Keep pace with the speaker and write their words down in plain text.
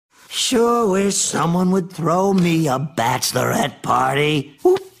Sure wish someone would throw me a bachelorette party.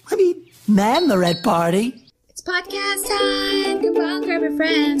 Manlorette party. It's podcast time. Come on, grab your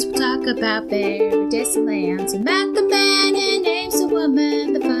friends. We'll talk about very distant lands. And Matt the man and Ames the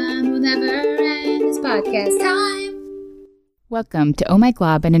woman. The fun will never end. It's podcast time. Welcome to Oh My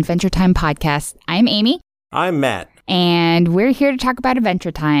Glob, an Adventure Time podcast. I'm Amy. I'm Matt. And we're here to talk about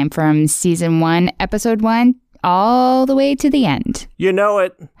Adventure Time from Season 1, Episode 1, all the way to the end. You know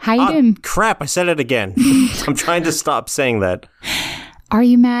it. How you doing? Crap, I said it again. I'm trying to stop saying that. Are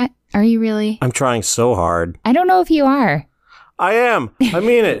you, Matt? Are you really? I'm trying so hard. I don't know if you are. I am. I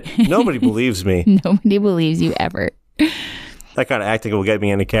mean it. Nobody believes me. Nobody believes you ever. That kind of acting will get me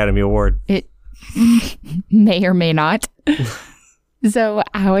an Academy Award. It may or may not. So,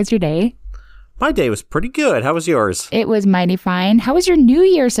 how was your day? My day was pretty good. How was yours? It was mighty fine. How was your new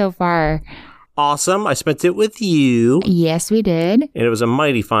year so far? Awesome. I spent it with you. Yes, we did. And it was a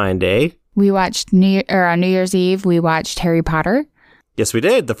mighty fine day. We watched on New Year's Eve, we watched Harry Potter. Yes, we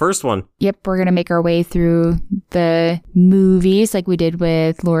did. The first one. Yep, we're going to make our way through the movies like we did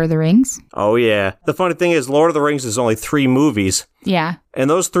with Lord of the Rings. Oh, yeah. The funny thing is, Lord of the Rings is only 3 movies. Yeah. And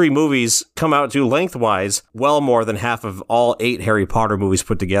those 3 movies come out to lengthwise well more than half of all 8 Harry Potter movies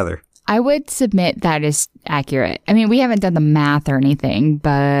put together. I would submit that is accurate. I mean, we haven't done the math or anything,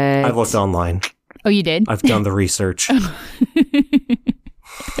 but... I've looked online. Oh, you did? I've done the research.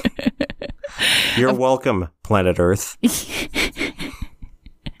 You're welcome, planet Earth.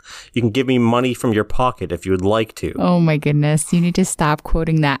 You can give me money from your pocket if you would like to. Oh my goodness. You need to stop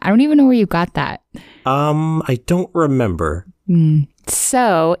quoting that. I don't even know where you got that. I don't remember.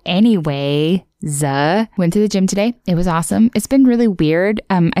 So anyway, went to the gym today. It was awesome. It's been really weird.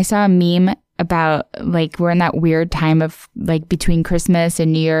 I saw a meme about like we're in that weird time of like between Christmas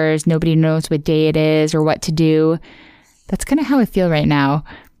and New Year's. Nobody knows what day it is or what to do. That's kind of how I feel right now.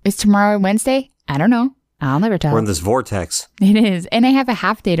 Is tomorrow Wednesday? I don't know. I'll never tell. We're in this vortex. It is. And I have a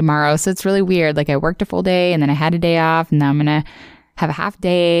half day tomorrow. So it's really weird. Like I worked a full day and then I had a day off and now I'm going to have a half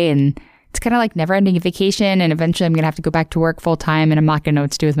day. And it's kind of like never ending vacation. And eventually I'm going to have to go back to work full time and I'm not going to know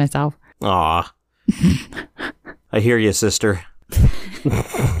what to do with myself. Aw. I hear you, sister.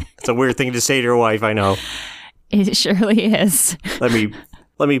 It's a weird thing to say to your wife, I know. It surely is. Let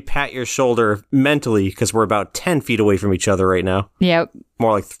me pat your shoulder mentally because we're about 10 feet away from each other right now. Yep.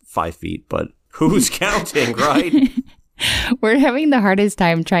 More like 5 feet, but who's counting, right? We're having the hardest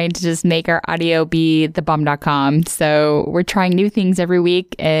time trying to just make our audio be thebomb.com. So we're trying new things every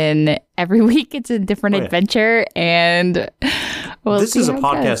week, and every week it's a different adventure. And this is a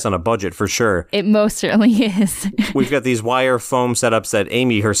podcast on a budget for sure. It most certainly is. We've got these wire foam setups that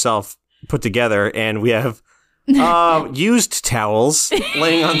Amy herself put together, and we have used towels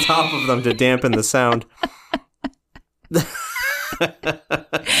laying on top of them to dampen the sound. I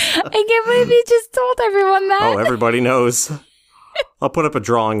can't believe you just told everyone that. Oh, everybody knows. I'll put up a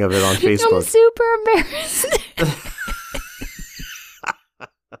drawing of it on Facebook. I'm super embarrassed.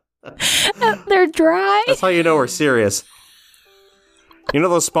 They're dry. That's how you know we're serious. You know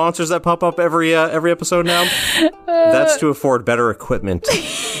those sponsors that pop up every episode now? That's to afford better equipment.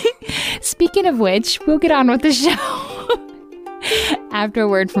 Speaking of which, we'll get on with the show after a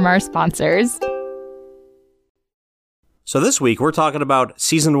word from our sponsors. So this week, we're talking about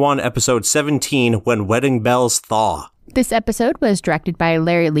Season 1, Episode 17, When Wedding Bells Thaw. This episode was directed by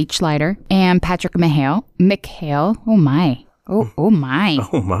Larry Leachlider and Patrick McHale. Oh my. Oh my.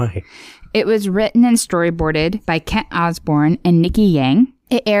 Oh my. It was written and storyboarded by Kent Osborne and Nikki Yang.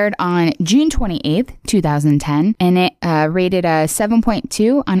 It aired on June 28th, 2010, and it rated a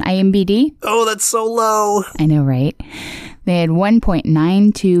 7.2 on IMDb. Oh, that's so low. I know, right? They had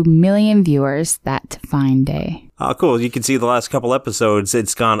 1.92 million viewers that fine day. Oh, cool. You can see the last couple episodes,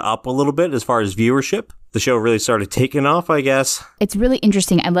 it's gone up a little bit as far as viewership. The show really started taking off, I guess. It's really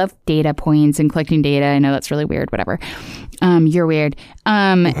interesting. I love data points and collecting data. I know that's really weird, whatever. You're weird.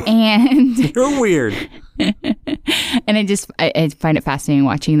 And you're weird. And I find it fascinating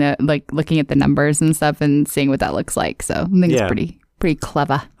watching looking at the numbers and stuff and seeing what that looks like. So I think it's pretty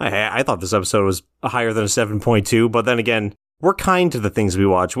clever. I thought this episode was higher than a 7.2, but then again, we're kind to the things we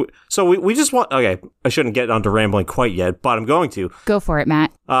watch. So we just want... Okay, I shouldn't get onto rambling quite yet, but I'm going to. Go for it,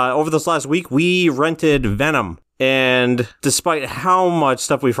 Matt. Over this last week, we rented Venom. And despite how much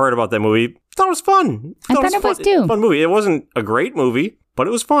stuff we've heard about that movie, I thought it was fun. I thought it was too. Fun movie. It wasn't a great movie, but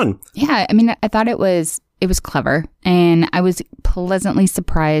it was fun. Yeah, I mean, I thought it was clever. And I was pleasantly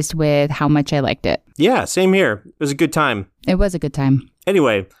surprised with how much I liked it. Yeah, same here. It was a good time. It was a good time.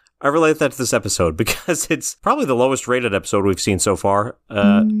 Anyway... I relate that to this episode because it's probably the lowest rated episode we've seen so far.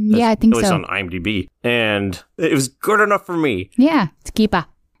 Yeah, I think so. At least on IMDb. And it was good enough for me. Yeah, it's keeper.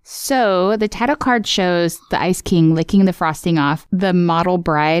 So the title card shows the Ice King licking the frosting off the model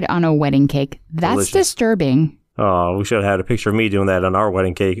bride on a wedding cake. That's Delicious. Disturbing. Oh, we should have had a picture of me doing that on our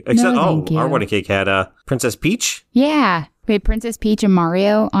wedding cake. Except, thank you. Our wedding cake had Princess Peach. Yeah. We had Princess Peach and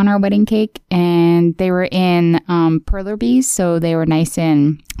Mario on our wedding cake, and they were in Perler Bees, so they were nice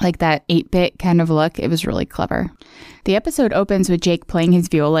in like that 8-bit kind of look. It was really clever. The episode opens with Jake playing his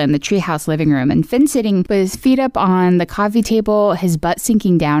viola in the treehouse living room, and Finn sitting with his feet up on the coffee table, his butt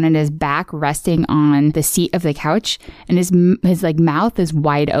sinking down, and his back resting on the seat of the couch, and his like mouth is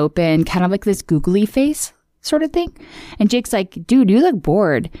wide open, kind of like this googly face sort of thing. And Jake's like, dude, you look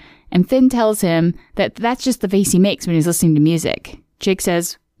bored. And Finn tells him that that's just the face he makes when he's listening to music. Jake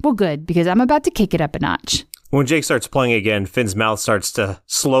says, well, good, because I'm about to kick it up a notch. When Jake starts playing again, Finn's mouth starts to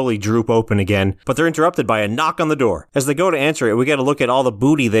slowly droop open again, but they're interrupted by a knock on the door. As they go to answer it, we get a look at all the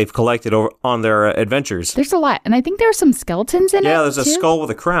booty they've collected on their adventures. There's a lot, and I think there are some skeletons in it. Yeah, there's a too. skull with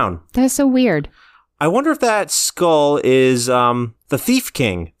a crown. That's so weird. I wonder if that skull is the Thief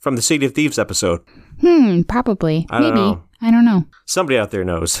King from the City of Thieves episode. Probably. I don't Maybe. know. I don't know. Somebody out there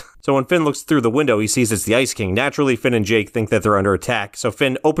knows. So when Finn looks through the window, he sees it's the Ice King. Naturally, Finn and Jake think that they're under attack, so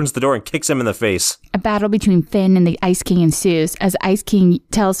Finn opens the door and kicks him in the face. A battle between Finn and the Ice King ensues as Ice King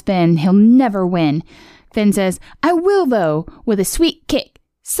tells Finn he'll never win. Finn says, I will though, with a sweet kick.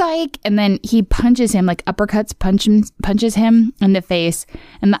 Psych! And then he punches him, like uppercuts, punches him in the face.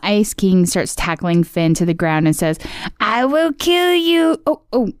 And the Ice King starts tackling Finn to the ground and says, I will kill you.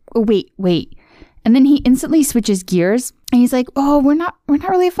 Oh, wait. And then he instantly switches gears and he's like, oh, we're not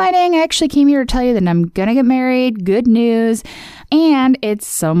really fighting. I actually came here to tell you that I'm going to get married. Good news. And it's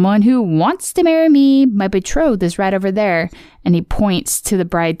someone who wants to marry me. My betrothed is right over there. And he points to the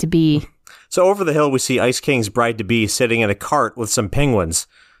bride-to-be. So over the hill, we see Ice King's bride-to-be sitting in a cart with some penguins.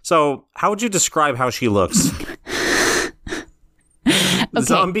 So how would you describe how she looks?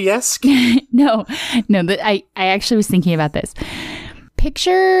 Zombie-esque? No, I actually was thinking about this.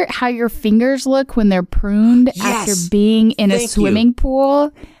 Picture how your fingers look when they're pruned after being in a swimming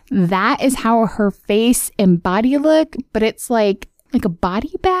pool. That is how her face and body look, but it's like a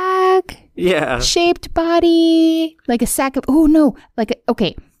body bag. Yeah. Shaped body, like a sack of,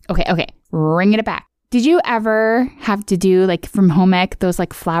 okay. Bring it back. Did you ever have to do, like, from home ec, those,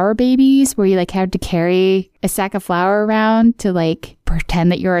 like, flower babies where you, like, had to carry a sack of flour around to, like,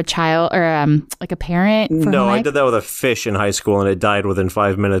 pretend that you're a child or, like, a parent? No, I did that with a fish in high school and it died within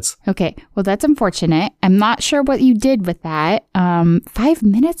 5 minutes. Okay. Well, that's unfortunate. I'm not sure what you did with that. 5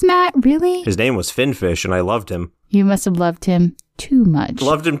 minutes, Matt? Really? His name was Finfish and I loved him. You must have loved him too much.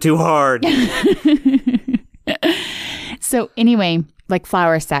 Loved him too hard. So anyway, like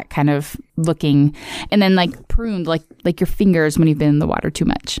flour sack kind of looking, and then like pruned like your fingers when you've been in the water too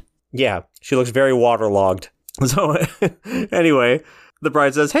much. Yeah, she looks very waterlogged. So anyway, the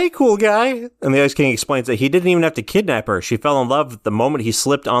bride says, hey, cool guy. And the Ice King explains that he didn't even have to kidnap her. She fell in love the moment he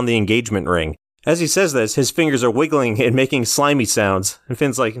slipped on the engagement ring. As he says this, his fingers are wiggling and making slimy sounds. And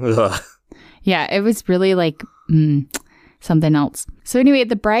Finn's like, ugh. Yeah, it was really like something else. So anyway,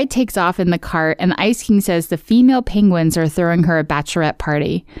 the bride takes off in the cart, and the Ice King says the female penguins are throwing her a bachelorette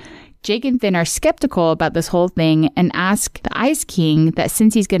party. Jake and Finn are skeptical about this whole thing and ask the Ice King that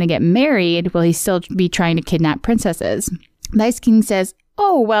since he's going to get married, will he still be trying to kidnap princesses? The Ice King says,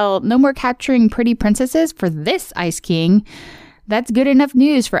 oh, well, no more capturing pretty princesses for this Ice King. That's good enough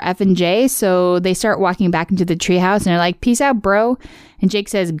news for F and J. So they start walking back into the treehouse and they're like, peace out, bro. And Jake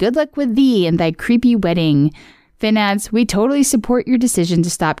says, good luck with thee and thy creepy wedding. Finn adds, we totally support your decision to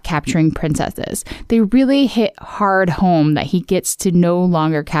stop capturing princesses. They really hit hard home that he gets to no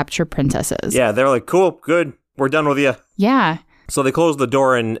longer capture princesses. Yeah, they're like, cool, good, we're done with you. Yeah. So they close the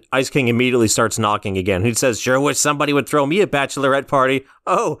door and Ice King immediately starts knocking again. He says, sure wish somebody would throw me a bachelorette party.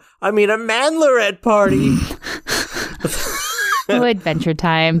 Oh, I mean a manlorette party. Oh, Adventure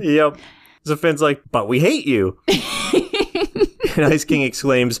Time. Yep. So Finn's like, but we hate you. And Ice King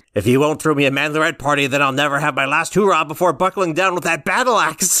exclaims, if you won't throw me a manlorette party, then I'll never have my last hurrah before buckling down with that battle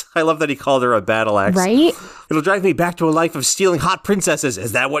axe. I love that he called her a battle axe. Right? It'll drive me back to a life of stealing hot princesses.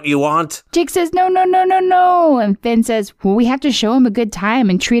 Is that what you want? Jake says, no. And Finn says, well, we have to show him a good time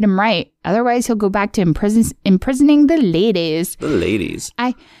and treat him right. Otherwise, he'll go back to imprisoning the ladies. The ladies.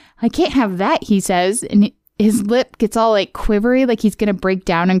 I can't have that, he says. And his lip gets all like quivery, like he's gonna break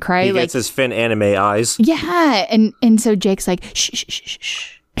down and cry. He gets his Finn anime eyes. Yeah, and so Jake's like,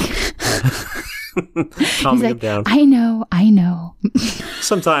 shh. Calming him down. I know.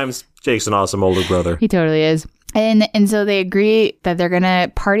 Sometimes Jake's an awesome older brother. He totally is. And so they agree that they're going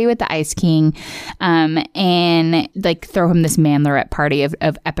to party with the Ice King and like throw him this man lorette party of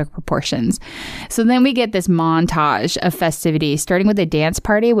epic proportions. So then we get this montage of festivities, starting with a dance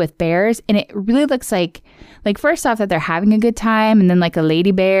party with bears. And it really looks like first off that they're having a good time. And then like a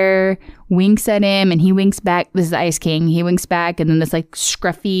lady bear winks at him and he winks back. This is the Ice King. He winks back. And then this like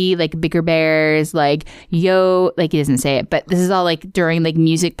scruffy, like bigger bears, like, yo, like he doesn't say it, but this is all like during like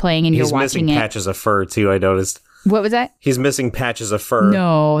music playing and you're watching it. He's missing patches of fur too, I noticed. What was that? He's missing patches of fur.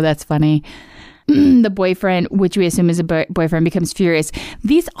 No, that's funny. The boyfriend, which we assume is a boyfriend, becomes furious.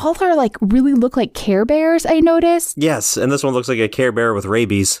 These all are like really look like Care Bears, I noticed. Yes, and this one looks like a Care Bear with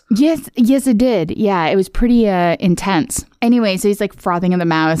rabies. Yes, it did. Yeah, it was pretty intense. Anyway, so he's like frothing in the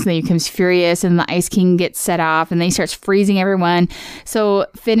mouth and then he becomes furious and the Ice King gets set off and then he starts freezing everyone. So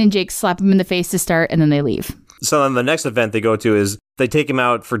Finn and Jake slap him in the face to start and then they leave. So then the next event they go to is they take him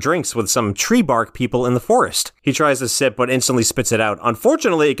out for drinks with some tree bark people in the forest. He tries to sip, but instantly spits it out.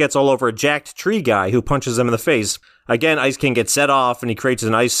 Unfortunately, it gets all over a jacked tree guy who punches him in the face. Again, Ice King gets set off, and he creates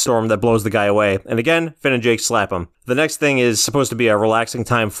an ice storm that blows the guy away. And again, Finn and Jake slap him. The next thing is supposed to be a relaxing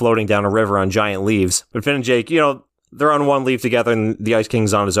time floating down a river on giant leaves. But Finn and Jake, they're on one leaf together, and the Ice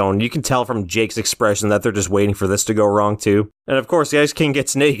King's on his own. You can tell from Jake's expression that they're just waiting for this to go wrong, too. And of course, the Ice King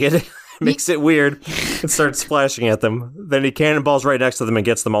gets naked. Makes it weird and starts splashing at them. Then he cannonballs right next to them and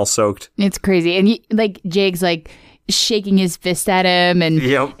gets them all soaked. It's crazy. And Jake's like shaking his fist at him and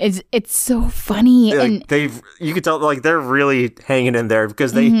it's so funny. Yeah, and you can tell like they're really hanging in there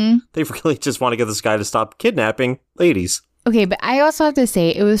because they really just want to get this guy to stop kidnapping ladies. Okay, but I also have to say,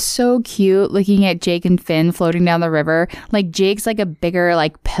 it was so cute looking at Jake and Finn floating down the river. Like, Jake's like a bigger,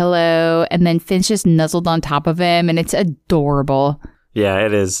 like, pillow, and then Finn's just nuzzled on top of him, and it's adorable. Yeah,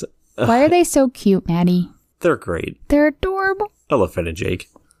 it is. Why are they so cute, Maddie? They're great. They're adorable. I love Finn and Jake.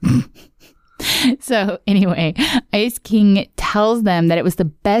 So anyway, Ice King tells them that it was the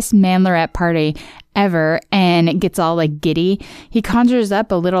best man lorette party ever and gets all like giddy. He conjures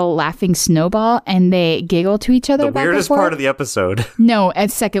up a little laughing snowball and they giggle to each other. The weirdest part of the episode. No,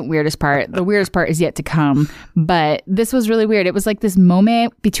 it's second weirdest part. The weirdest part is yet to come. But this was really weird. It was like this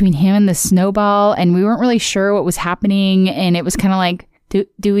moment between him and the snowball and we weren't really sure what was happening. And it was kind of like,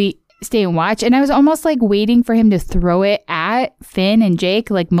 do we stay and watch? And I was almost like waiting for him to throw it at Finn and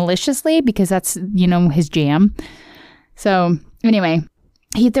Jake like maliciously because that's, his jam. So anyway,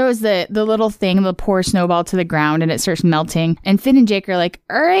 he throws the little thing, the poor snowball to the ground and it starts melting. And Finn and Jake are like,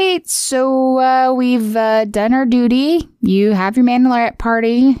 all right, so we've done our duty. You have your man lorette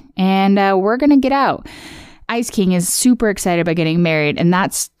party and we're going to get out. Ice King is super excited about getting married and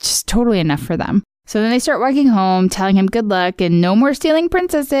that's just totally enough for them. So then they start walking home, telling him good luck and no more stealing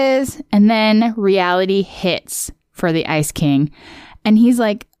princesses. And then reality hits for the Ice King. And he's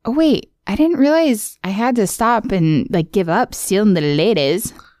like, oh, wait, I didn't realize I had to stop and like give up stealing the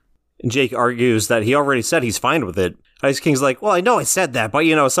ladies. And Jake argues that he already said he's fine with it. Ice King's like, well, I know I said that,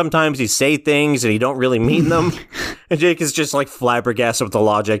 but sometimes you say things and you don't really mean them. And Jake is just like flabbergasted with the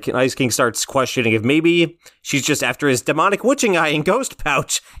logic. And Ice King starts questioning if maybe she's just after his demonic witching eye and ghost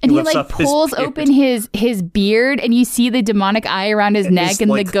pouch. And he like pulls open his beard and you see the demonic eye around his neck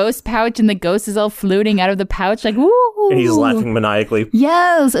and the ghost pouch and the ghost is all floating out of the pouch like, woo. And he's laughing maniacally.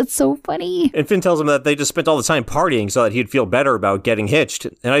 Yes, it's so funny. And Finn tells him that they just spent all the time partying so that he'd feel better about getting hitched.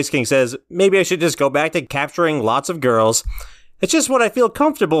 And Ice King says, maybe I should just go back to capturing lots of girls. It's just what I feel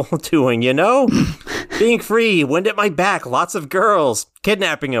comfortable doing, Being free, wind at my back, lots of girls,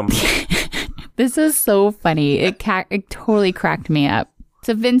 kidnapping them. This is so funny. It totally cracked me up.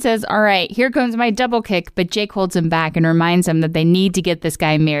 So Finn says, all right, here comes my double kick, but Jake holds him back and reminds him that they need to get this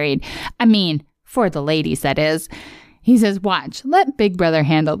guy married. I mean, for the ladies, that is. He says, watch, let Big Brother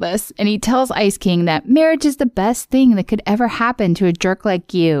handle this. And he tells Ice King that marriage is the best thing that could ever happen to a jerk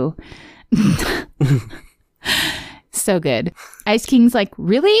like you. So good. Ice King's like,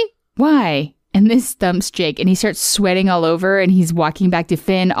 really? Why? And this stumps Jake and he starts sweating all over and he's walking back to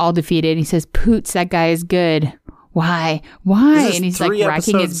Finn all defeated. He says, Poots, that guy is good. Why? And he's like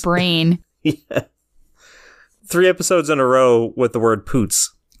racking his brain. Yeah. 3 episodes in a row with the word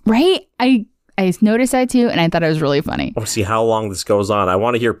Poots. Right? I noticed that too and I thought it was really funny. We'll see how long this goes on. I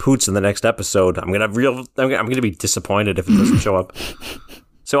want to hear Poots in the next episode. I'm going to be disappointed if it doesn't show up.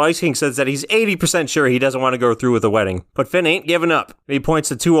 So Ice King says that he's 80% sure he doesn't want to go through with the wedding. But Finn ain't giving up. He points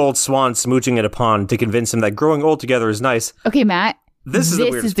to 2 old swans smooching in a pond to convince him that growing old together is nice. Okay, Matt. This is the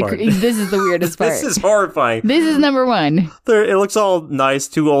weirdest part. This is the weirdest part. This is horrifying. This is number 1. It looks all nice,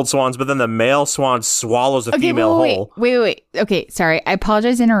 2 old swans, but then the male swan swallows a female whole. Wait. Okay, sorry. I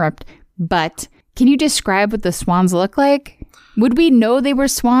apologize to interrupt, but can you describe what the swans look like? Would we know they were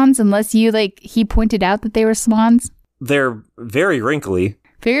swans unless he pointed out that they were swans? They're very wrinkly.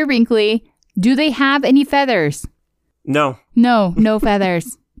 Very wrinkly. Do they have any feathers? No. No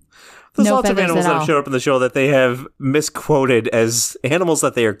feathers. There's No lots of feathers animals at that have all. showed up in the show that they have misquoted as animals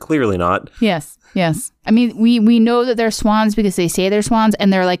that they are clearly not. Yes. I mean, we know that they're swans because they say they're swans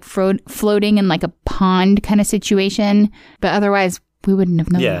and they're like floating in like a pond kind of situation. But otherwise, we wouldn't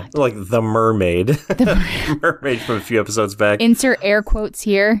have known Yeah, that. like the mermaid. Mermaid from a few episodes back. Insert air quotes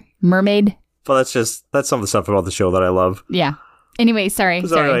here. Mermaid. But that's some of the stuff about the show that I love. Yeah. Anyway, sorry.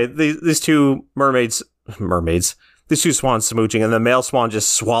 So anyway, these two mermaids, these two swans smooching, and the male swan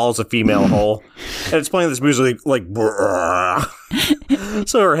just swallows a female whole. And it's playing this music like,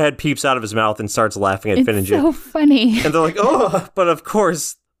 so her head peeps out of his mouth and starts laughing at Finn and It's Jake. so funny. And they're like, oh, but of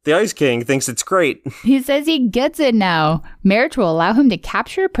course, the Ice King thinks it's great. He says he gets it now. Marriage will allow him to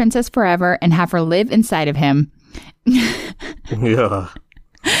capture a princess forever and have her live inside of him. Yeah.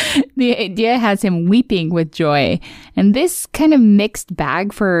 The idea has him weeping with joy. And this kind of mixed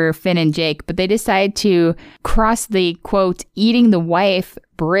bag for Finn and Jake, but they decide to cross the, quote, eating the wife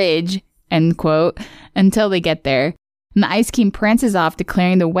bridge, end quote, until they get there. And the Ice King prances off,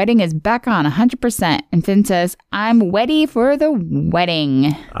 declaring the wedding is back on 100%. And Finn says, I'm ready for the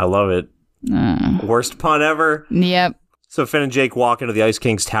wedding. I love it. Worst pun ever. Yep. So Finn and Jake walk into the Ice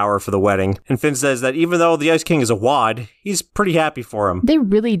King's tower for the wedding. And Finn says that even though the Ice King is a wad, he's pretty happy for him. They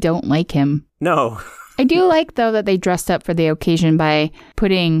really don't like him. No. I do like, though, that they dressed up for the occasion by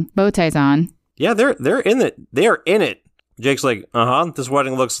putting bow ties on. Yeah, they're in it. They are in it. Jake's like, this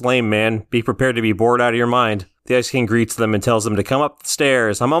wedding looks lame, man. Be prepared to be bored out of your mind. The Ice King greets them and tells them to come up the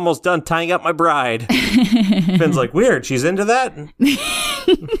stairs. I'm almost done tying up my bride. Finn's like, weird, she's into that?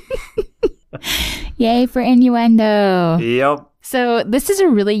 Yay for innuendo. Yep. So this is a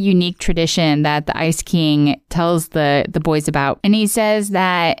really unique tradition that the Ice King tells the boys about. And he says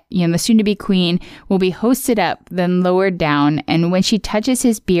that, the soon-to-be queen will be hoisted up, then lowered down, and when she touches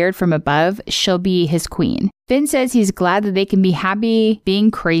his beard from above, she'll be his queen. Finn says he's glad that they can be happy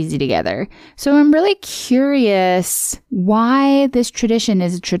being crazy together. So I'm really curious why this tradition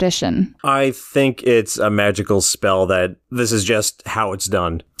is a tradition. I think it's a magical spell that this is just how it's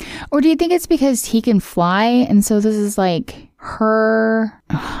done. Or do you think it's because he can fly, and so this is like her?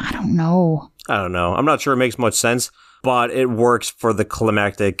 I don't know. I'm not sure it makes much sense, but it works for the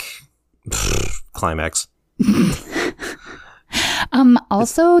climactic climax.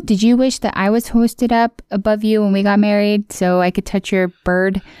 Also, did you wish that I was hoisted up above you when we got married so I could touch your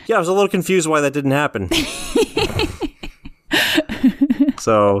bird? Yeah, I was a little confused why that didn't happen.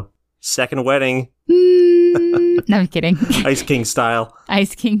 So, second wedding. No, I'm kidding. Ice King style.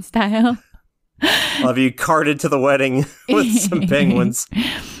 Ice King style. I'll have you carted to the wedding with some penguins.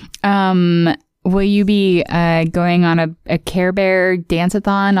 Will you be going on a Care Bear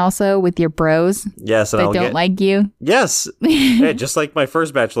dance-a-thon also with your bros Yes, and that I'll don't get... like you? Yes. Hey, just like my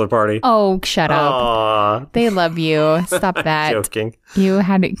first bachelor party. Oh, shut up. Aww. They love you. Stop that. Joking. You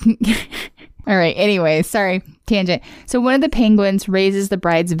had it. All right. Anyway, sorry. Tangent. So one of the penguins raises the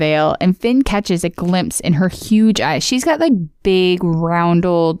bride's veil and Finn catches a glimpse in her huge eyes. She's got like big,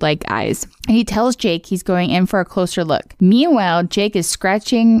 rounded eyes. And he tells Jake he's going in for a closer look. Meanwhile, Jake is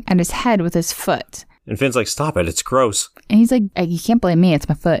scratching at his head with his foot. And Finn's like, stop it. It's gross. And he's like, you can't blame me. It's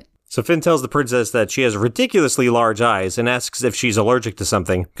my foot. So Finn tells the princess that she has ridiculously large eyes and asks if she's allergic to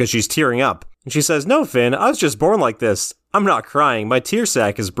something because she's tearing up. And she says, no, Finn, I was just born like this. I'm not crying. My tear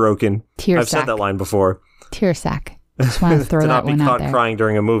sac is broken. I've said that line before. Tear sac. Just want to throw to that not be one out caught there. crying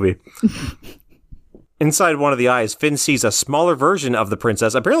during a movie. Inside one of the eyes, Finn sees a smaller version of the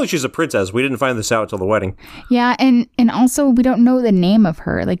princess. Apparently she's a princess. We didn't find this out until the wedding. Yeah, and also we don't know the name of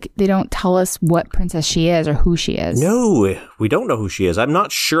her. They don't tell us what princess she is or who she is. No, we don't know who she is. I'm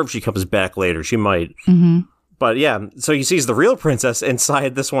not sure if she comes back later. She might. Mm-hmm. But yeah, so he sees the real princess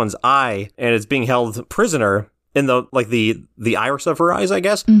inside this one's eye, and it's being held prisoner in the iris of her eyes, I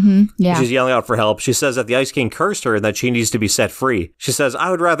guess. Mm-hmm. Yeah. She's yelling out for help. She says that the Ice King cursed her and that she needs to be set free. She says,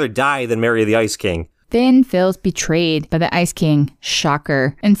 I would rather die than marry the Ice King. Finn feels betrayed by the Ice King,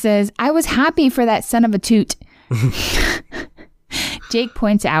 shocker, and says, I was happy for that son of a toot. Jake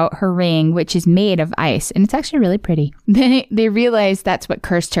points out her ring, which is made of ice, and it's actually really pretty. Then they realize that's what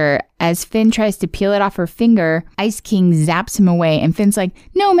cursed her. As Finn tries to peel it off her finger, Ice King zaps him away, and Finn's like,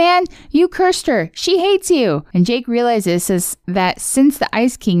 no, man, you cursed her. She hates you. And Jake realizes that since the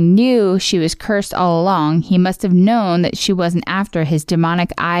Ice King knew she was cursed all along, he must have known that she wasn't after his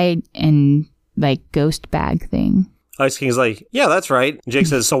demonic eye and ghost bag thing. Ice King's like, yeah, that's right. Jake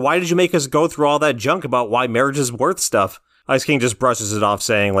says, so why did you make us go through all that junk about why marriage is worth stuff? Ice King just brushes it off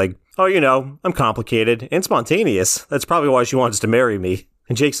saying "Oh, you know, I'm complicated and spontaneous. That's probably why she wants to marry me."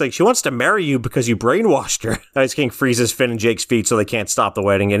 And Jake's like, "She wants to marry you because you brainwashed her." Ice King freezes Finn and Jake's feet so they can't stop the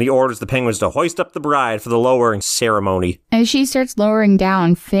wedding, and he orders the penguins to hoist up the bride for the lowering ceremony. As she starts lowering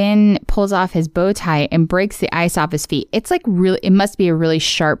down, Finn pulls off his bow tie and breaks the ice off his feet. It's like really, it must be a really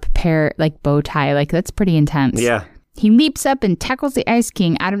sharp pair, like bow tie. Like that's pretty intense. Yeah. He leaps up and tackles the Ice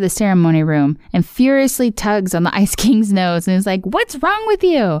King out of the ceremony room and furiously tugs on the Ice King's nose and is like, "What's wrong with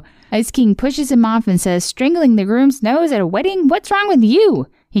you?" Ice King pushes him off and says, "Strangling the groom's nose at a wedding? What's wrong with you?"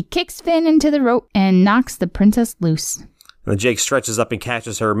 He kicks Finn into the rope and knocks the princess loose. And then Jake stretches up and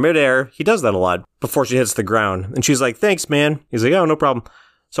catches her midair. He does that a lot before she hits the ground. And she's like, "Thanks, man." He's like, "Oh, no problem."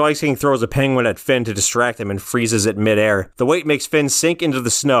 So Ice King throws a penguin at Finn to distract him and freezes it midair. The weight makes Finn sink into the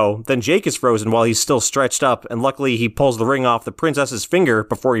snow. Then Jake is frozen while he's still stretched up. And luckily, he pulls the ring off the princess's finger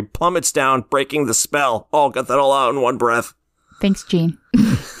before he plummets down, breaking the spell. Oh, got that all out in one breath. Thanks, Gene.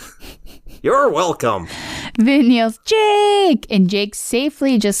 You're welcome. Finn yells, "Jake!" And Jake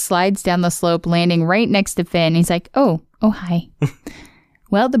safely just slides down the slope, landing right next to Finn. He's like, oh, hi.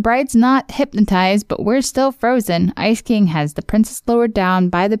 Well, the bride's not hypnotized, but we're still frozen. Ice King has the princess lowered down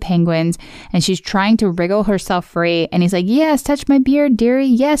by the penguins, and she's trying to wriggle herself free. And he's like, "Yes, touch my beard, dearie.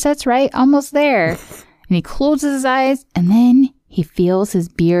 Yes, that's right. Almost there." And he closes his eyes, and then he feels his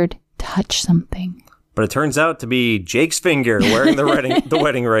beard touch something. But it turns out to be Jake's finger wearing the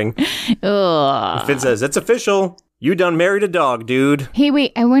wedding ring. Ugh. Finn says, "It's official. You done married a dog, dude." Hey,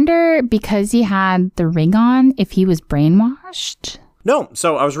 wait, I wonder, because he had the ring on, if he was brainwashed? No,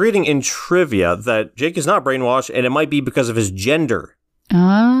 so I was reading in trivia that Jake is not brainwashed, and it might be because of his gender.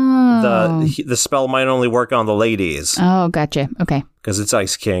 Oh. The spell might only work on the ladies. Oh, gotcha. Okay. Because it's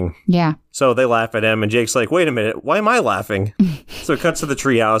Ice King. Yeah. So they laugh at him, and Jake's like, "Wait a minute, why am I laughing?" So it cuts to the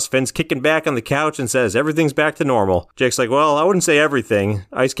treehouse. Finn's kicking back on the couch and says, "Everything's back to normal." Jake's like, "Well, I wouldn't say everything."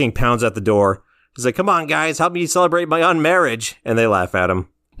 Ice King pounds at the door. He's like, "Come on, guys, help me celebrate my unmarriage." And they laugh at him.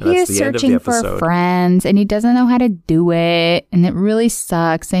 And He that's is the end of the searching for episode. friends, and he doesn't know how to do it, and it really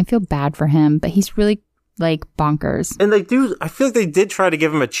sucks. I feel bad for him, but he's really, like, bonkers. And they do, I feel like they did try to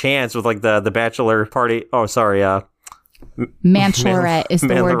give him a chance with, like, the bachelor party. Oh, sorry, Manchorette is the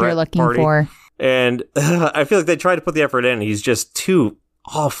word you're Manlorette looking party. for. And I feel like they tried to put the effort in. He's just too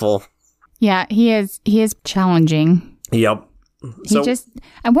awful. Yeah, he is challenging. Yep.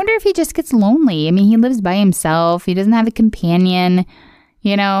 I wonder if he just gets lonely. I mean, he lives by himself. He doesn't have a companion,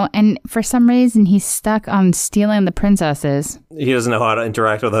 you know, and for some reason he's stuck on stealing the princesses. He doesn't know how to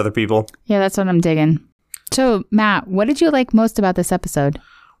interact with other people. Yeah, that's what I'm digging. So, Matt, what did you like most about this episode?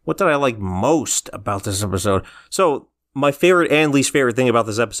 What did I like most about this episode? So, my favorite and least favorite thing about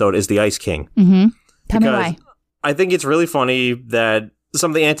this episode is the Ice King. Mm-hmm. Tell me why. I think it's really funny that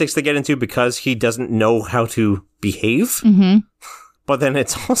some of the antics they get into because he doesn't know how to behave. Mm-hmm. But then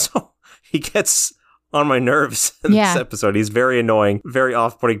it's also, he gets on my nerves in this episode. He's very annoying, very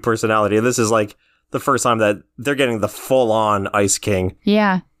off-putting personality. And this is like the first time that they're getting the full-on Ice King.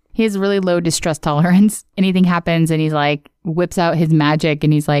 Yeah. He has really low distress tolerance. Anything happens and he's like, whips out his magic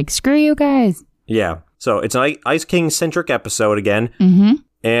and he's like, "Screw you guys." Yeah. So it's an Ice King-centric episode again. Mm-hmm.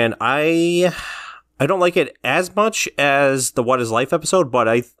 And I don't like it as much as the What Is Life episode, but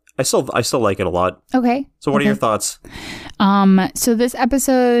I still like it a lot. Okay. So what are your thoughts? So this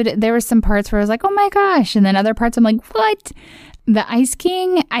episode, there were some parts where I was like, "Oh my gosh." And then other parts I'm like, "What?" The Ice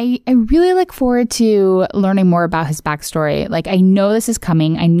King, I really look forward to learning more about his backstory. Like, I know this is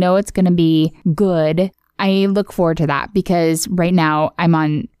coming. I know it's going to be good. I look forward to that because right now I'm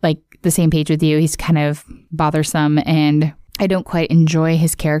on like the same page with you. He's kind of bothersome and I don't quite enjoy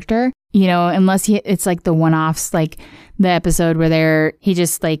his character, you know, unless it's like the one-offs, like the episode where he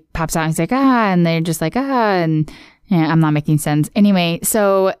just like pops out and he's like, and they're just like, and I'm not making sense. Anyway,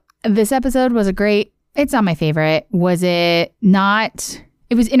 so this episode was it's not my favorite. Was it not?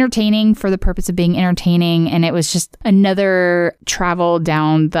 It was entertaining for the purpose of being entertaining, and it was just another travel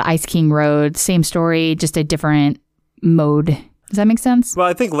down the Ice King road. Same story, just a different mode. Does that make sense? Well,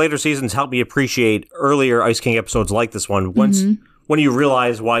 I think later seasons help me appreciate earlier Ice King episodes like this one when you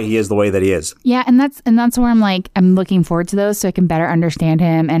realize why he is the way that he is. Yeah, and that's where I'm looking forward to those so I can better understand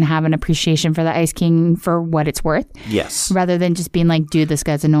him and have an appreciation for the Ice King for what it's worth. Yes. Rather than just being like, "Dude, this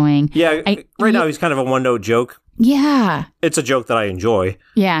guy's annoying." Yeah, now he's kind of a one-note joke. Yeah. It's a joke that I enjoy.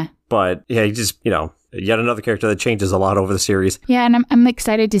 Yeah. But yeah, he just, yet another character that changes a lot over the series. Yeah, and I'm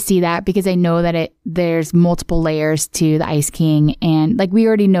excited to see that because I know that there's multiple layers to the Ice King, and like we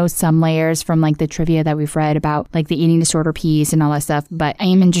already know some layers from like the trivia that we've read about like the eating disorder piece and all that stuff, but I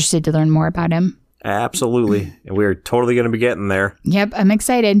am interested to learn more about him. Absolutely. And we're totally going to be getting there. Yep, I'm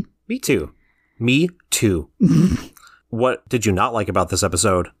excited. Me too. what did you not like about this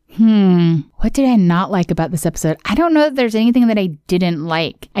episode? What did I not like about this episode? I don't know that there's anything that I didn't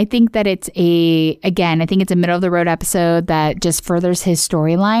like. I think that it's a middle of the road episode that just furthers his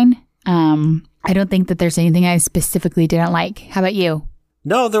storyline. I don't think that there's anything I specifically didn't like. How about you?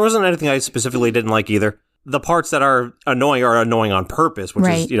 No, there wasn't anything I specifically didn't like either. The parts that are annoying on purpose, which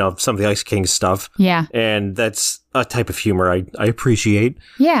is, some of the Ice King stuff. Yeah. And that's a type of humor I appreciate.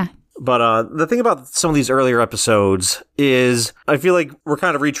 Yeah. But the thing about some of these earlier episodes is I feel like we're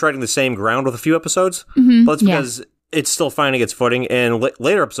kind of retreading the same ground with a few episodes. But it's because it's still finding its footing. And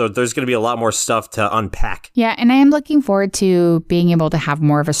later episodes, there's going to be a lot more stuff to unpack. Yeah, and I am looking forward to being able to have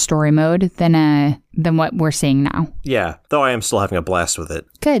more of a story mode than what we're seeing now. Yeah, though I am still having a blast with it.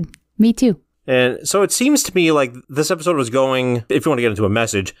 Good. Me too. And so it seems to me like this episode was going, if you want to get into a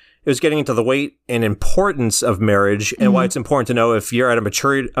message, it was getting into the weight and importance of marriage and why it's important to know if you're at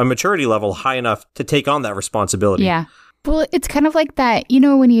a maturity level high enough to take on that responsibility. Yeah. Well, it's kind of like that,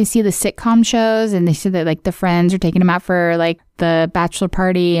 when you see the sitcom shows and they say that like the friends are taking them out for like the bachelor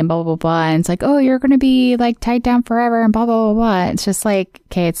party and blah, blah, blah. And it's like, oh, you're going to be like tied down forever and blah, blah, blah, blah. It's just like,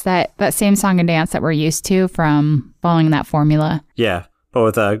 okay, it's that same song and dance that we're used to from following that formula. Yeah. But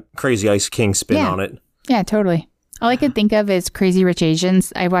with a crazy Ice King spin on it. Yeah, totally. All I could think of is Crazy Rich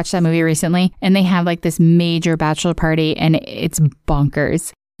Asians. I watched that movie recently, and they have like this major bachelor party, and it's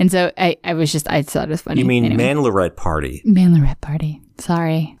bonkers. And so I thought it was funny. You mean anyway. Manlarette Party? Manlarette Party.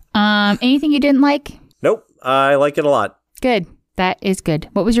 Sorry. Anything you didn't like? Nope. I like it a lot. Good. That is good.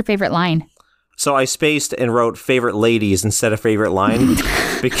 What was your favorite line? So I spaced and wrote favorite ladies instead of favorite line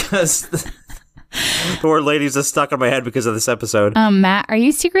because... The word ladies is stuck in my head because of this episode. Matt, are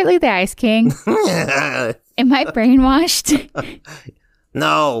you secretly the Ice King? Am I brainwashed?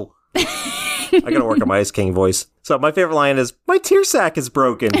 No. I gotta work on my Ice King voice. So my favorite line is, my tear sack is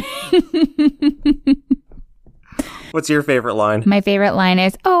broken. What's your favorite line? My favorite line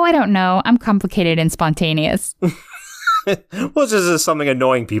is, oh, I don't know. I'm complicated and spontaneous. Well, it's just something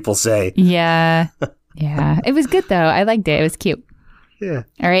annoying people say. Yeah. Yeah. It was good, though. I liked it. It was cute. Yeah.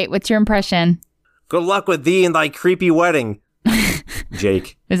 All right. What's your impression? Good luck with thee and thy creepy wedding.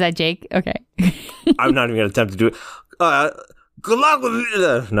 Jake. Is that Jake? Okay. I'm not even going to attempt to do it. Good luck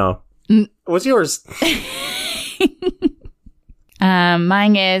with... no. What's yours?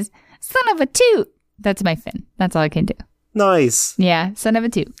 Mine is, son of a toot. That's my fin. That's all I can do. Nice. Yeah, son of a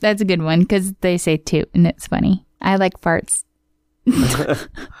toot. That's a good one because they say toot and it's funny. I like farts.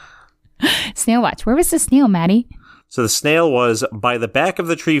 Snail watch. Where was the snail, Maddie? So the snail was by the back of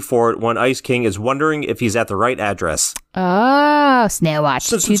the tree fort when Ice King is wondering if he's at the right address. Oh, snail watch.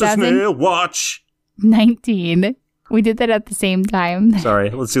 Snail watch. 19. We did that at the same time. Sorry,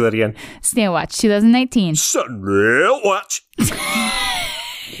 let's do that again. Snail watch 2019. Snail watch.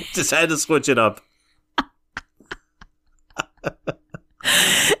 Just had to switch it up.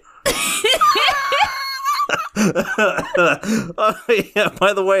 Yeah,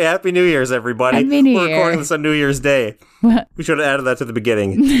 by the way, Happy New Year's, everybody. Happy New We're Year. recording this on New Year's Day. What? We should have added that to the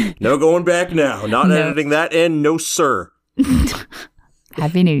beginning. No going back now. Not editing that in. No, sir.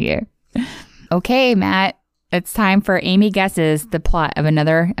 Happy New Year. Okay, Matt. It's time for Amy guesses the plot of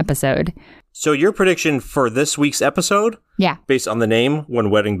another episode. So your prediction for this week's episode? Yeah. Based on the name, When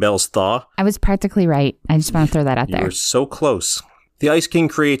Wedding Bells Thaw. I was practically right. I just want to throw that out there. You're so close. The Ice King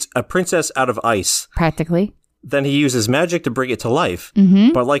creates a princess out of ice. Practically. Then he uses magic to bring it to life.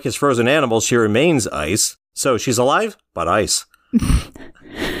 Mm-hmm. But like his frozen animals, she remains ice. So she's alive, but ice.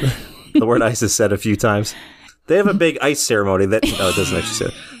 The word ice is said a few times. They have a big ice ceremony that... No, it doesn't actually say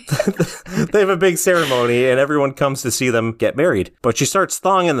it. They have a big ceremony and everyone comes to see them get married. But she starts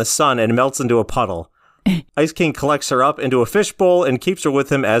thawing in the sun and melts into a puddle. Ice King collects her up into a fishbowl and keeps her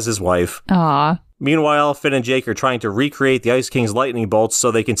with him as his wife. Aw. Meanwhile, Finn and Jake are trying to recreate the Ice King's lightning bolts so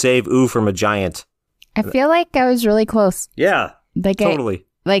they can save Ooh from a giant. I feel like I was really close. Yeah, totally.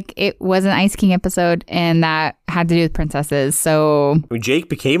 It was an Ice King episode, and that had to do with princesses, so... I mean, Jake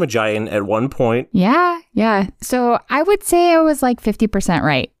became a giant at one point. Yeah. So I would say I was like 50%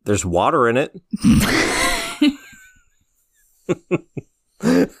 right. There's water in it.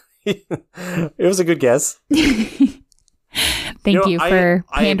 It was a good guess. Thank you for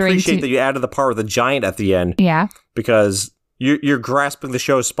I pandering appreciate that you added the part with the giant at the end. Yeah. Because you're grasping the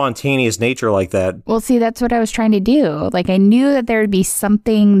show's spontaneous nature like that. Well, see, that's what I was trying to do. Like, I knew that there would be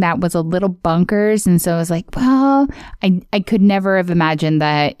something that was a little bunkers. And so I was like, well, I could never have imagined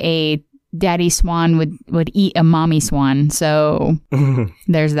that a daddy swan would eat a mommy swan. So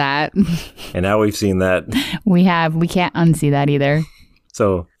there's that. And now we've seen that. We can't unsee that either.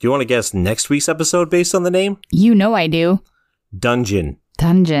 So, do you want to guess next week's episode based on the name? You know I do. Dungeon.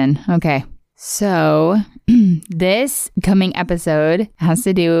 Dungeon. Okay. So this coming episode has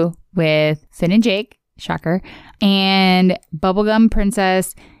to do with Finn and Jake, shocker, and Bubblegum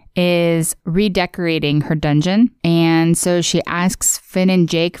Princess is redecorating her dungeon. And so she asks Finn and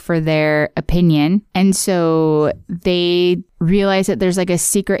Jake for their opinion. And so they realize that there's like a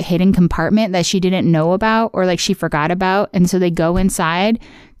secret hidden compartment that she didn't know about or like she forgot about. And so they go inside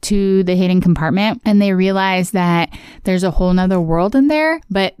to the hidden compartment and they realize that there's a whole nother world in there,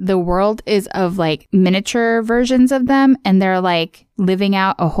 but the world is of like miniature versions of them. And they're like living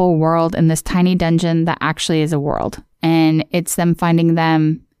out a whole world in this tiny dungeon that actually is a world. And it's them finding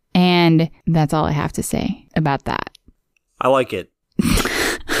them. And that's all I have to say about that. I like it.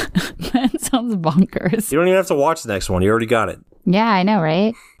 That sounds bonkers. You don't even have to watch the next one. You already got it. Yeah, I know,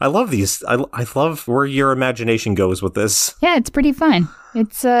 right? I love these. I love where your imagination goes with this. Yeah, it's pretty fun.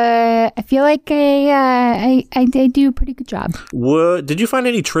 It's I feel like I do a pretty good job. Did you find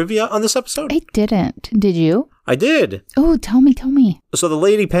any trivia on this episode? I didn't. Did you? I did. Oh, tell me. So the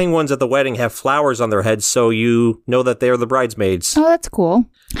lady penguins at the wedding have flowers on their heads, so you know that they are the bridesmaids. Oh, that's cool.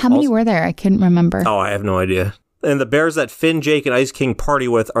 How many were there? I couldn't remember. Oh, I have no idea. And the bears that Finn, Jake, and Ice King party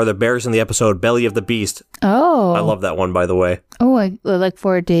with are the bears in the episode Belly of the Beast. Oh. I love that one, by the way. Oh, I look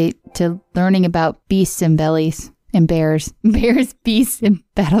forward to learning about beasts and bellies and bears. Bears, beasts, and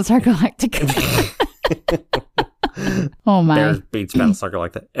Battlestar Galactica. Oh, my. Bears beats Battlestar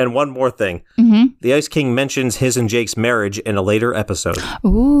Galactica. And one more thing. Mm-hmm. The Ice King mentions his and Jake's marriage in a later episode.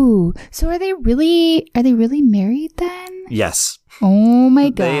 Ooh. So are they really married then? Yes. Oh my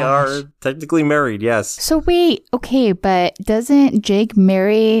gosh. They are technically married, yes. So wait, okay, but doesn't Jake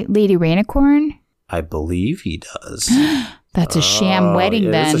marry Lady Rainicorn? I believe he does. That's a sham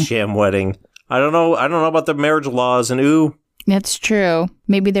wedding then. It's a sham wedding. I don't know about the marriage laws and ooh. That's true.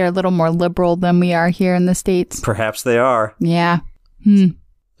 Maybe they're a little more liberal than we are here in the States. Perhaps they are. Yeah.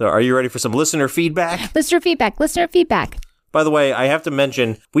 So are you ready for some listener feedback? Listener feedback. By the way, I have to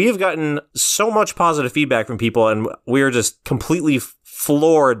mention, we have gotten so much positive feedback from people, and we are just completely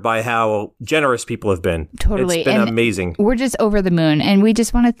floored by how generous people have been. Totally. It's been and amazing. We're just over the moon, and we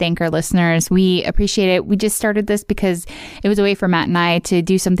just want to thank our listeners. We appreciate it. We just started this because it was a way for Matt and I to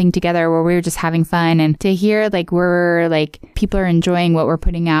do something together where we were just having fun, and to hear people are enjoying what we're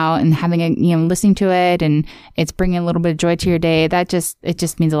putting out and having listening to it, and it's bringing a little bit of joy to your day. It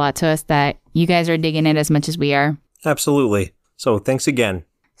just means a lot to us that you guys are digging it as much as we are. Absolutely. So thanks again.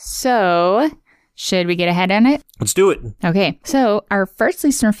 So, should we get ahead on it? Let's do it. Okay. So, our first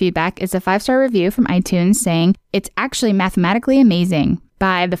listener feedback is a 5-star review from iTunes saying, "It's actually mathematically amazing"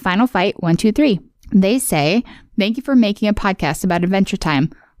 by The Final Fight 123. They say, "Thank you for making a podcast about Adventure Time.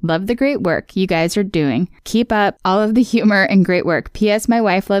 Love the great work you guys are doing. Keep up all of the humor and great work. P.S. My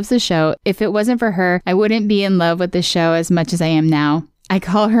wife loves the show. If it wasn't for her, I wouldn't be in love with the show as much as I am now. I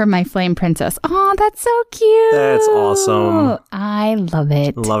call her my flame princess." Oh, that's so cute. That's awesome. I love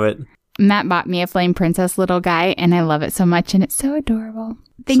it. Love it. Matt bought me a flame princess little guy, and I love it so much, and it's so adorable.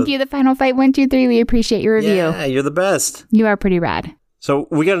 Thank you, The Final Fight 123. We appreciate your review. Yeah, you're the best. You are pretty rad. So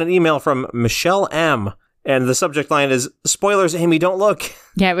we got an email from Michelle M., and the subject line is, "Spoilers, Amy, don't look."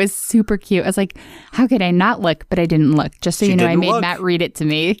 Yeah, it was super cute. I was like, how could I not look? But I didn't look. Just so you know, I made Matt read it to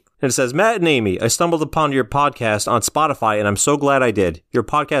me. And it says, "Matt and Amy, I stumbled upon your podcast on Spotify, and I'm so glad I did. Your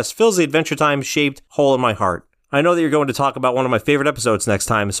podcast fills the Adventure Time shaped hole in my heart. I know that you're going to talk about one of my favorite episodes next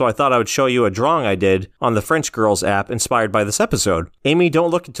time, so I thought I would show you a drawing I did on the French Girls app inspired by this episode. Amy, don't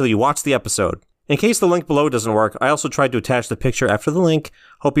look until you watch the episode. In case the link below doesn't work, I also tried to attach the picture after the link.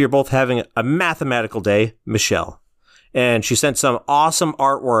 Hope you're both having a mathematical day, Michelle." And she sent some awesome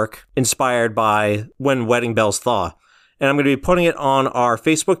artwork inspired by When Wedding Bells Thaw. And I'm going to be putting it on our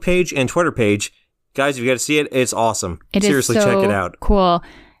Facebook page and Twitter page. Guys, if you got to see it, it's awesome. Seriously, check it out. Cool.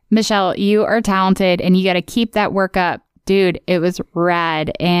 Michelle, you are talented, and you got to keep that work up. Dude, it was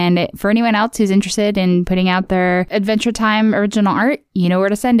rad. And for anyone else who's interested in putting out their Adventure Time original art, you know where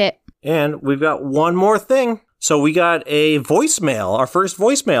to send it. And we've got one more thing. So we got a voicemail, our first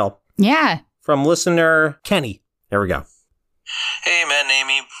voicemail. Yeah. From listener Kenny. There we go. "Hey, Matt and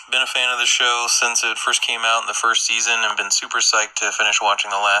Amy. Been a fan of the show since it first came out in the first season and been super psyched to finish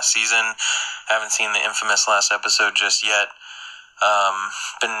watching the last season. Haven't seen the infamous last episode just yet.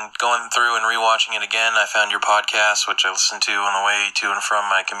 Been going through and rewatching it again. I found your podcast, which I listen to on the way to and from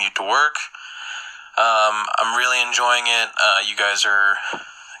my commute to work. I'm really enjoying it. You guys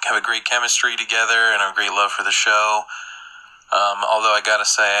have a great chemistry together and a great love for the show. Although I gotta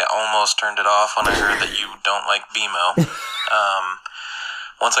say, I almost turned it off when I heard that you don't like BMO.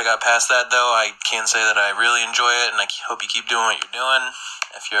 Once I got past that, though, I can say that I really enjoy it, and I hope you keep doing what you're doing.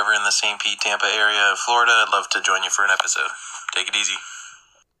 If you're ever in the St. Pete, Tampa area of Florida, I'd love to join you for an episode. Take it easy."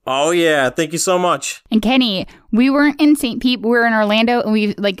 Oh, yeah. Thank you so much. And Kenny, we weren't in St. Pete, we were in Orlando, and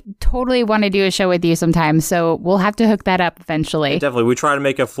we totally want to do a show with you sometime. So we'll have to hook that up eventually. Definitely. We try to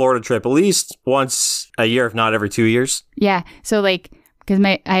make a Florida trip at least once a year, if not every 2 years. Yeah. So because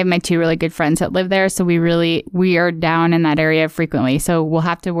I have my two really good friends that live there, so we are down in that area frequently. So we'll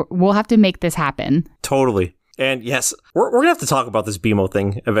have to make this happen. Totally. And yes, we're gonna have to talk about this BMO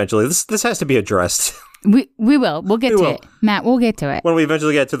thing eventually. This has to be addressed. We will. We'll get to it. Matt, we'll get to it. When we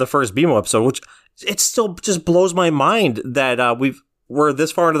eventually get to the first BMO episode, which it still just blows my mind that we're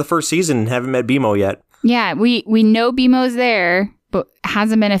this far into the first season and haven't met BMO yet. Yeah, we know BMO's there, but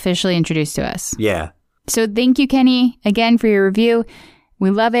hasn't been officially introduced to us. Yeah. So thank you, Kenny, again for your review. We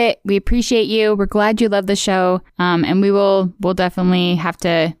love it. We appreciate you. We're glad you love the show. And we'll definitely have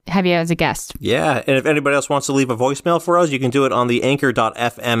to have you as a guest. Yeah. And if anybody else wants to leave a voicemail for us, you can do it on the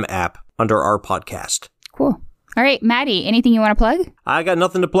Anchor.fm app under our podcast. Cool. All right, Maddie, anything you want to plug? I got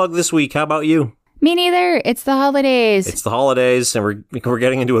nothing to plug this week. How about you? Me neither. It's the holidays. It's the holidays, and we're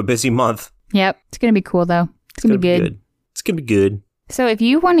getting into a busy month. Yep. It's going to be cool, though. It's going to be good. It's going to be good. So if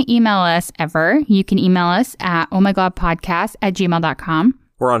you want to email us ever, you can email us at ohmyglobpodcast@gmail.com.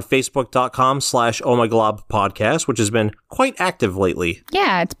 We're on Facebook.com/ohmyglobpodcast, which has been quite active lately.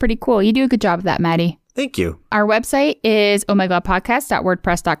 Yeah, it's pretty cool. You do a good job of that, Maddie. Thank you. Our website is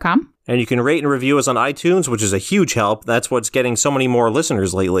ohmyglobpodcast.wordpress.com. And you can rate and review us on iTunes, which is a huge help. That's what's getting so many more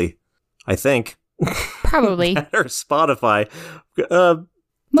listeners lately, I think. Probably. Or Spotify.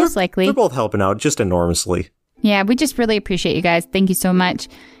 Most likely. They're both helping out just enormously. Yeah, we just really appreciate you guys. Thank you so much.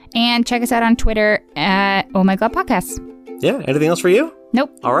 And check us out on Twitter at Oh My God Podcasts. Yeah, anything else for you? Nope.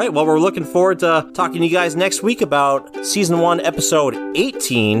 All right, well, we're looking forward to talking to you guys next week about Season 1, Episode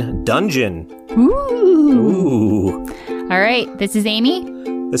 18, Dungeon. Ooh. All right, this is Amy.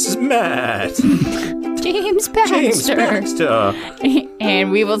 This is Matt. James Baxter. And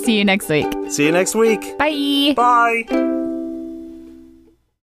And we will see you next week. see you next week. Bye. Bye.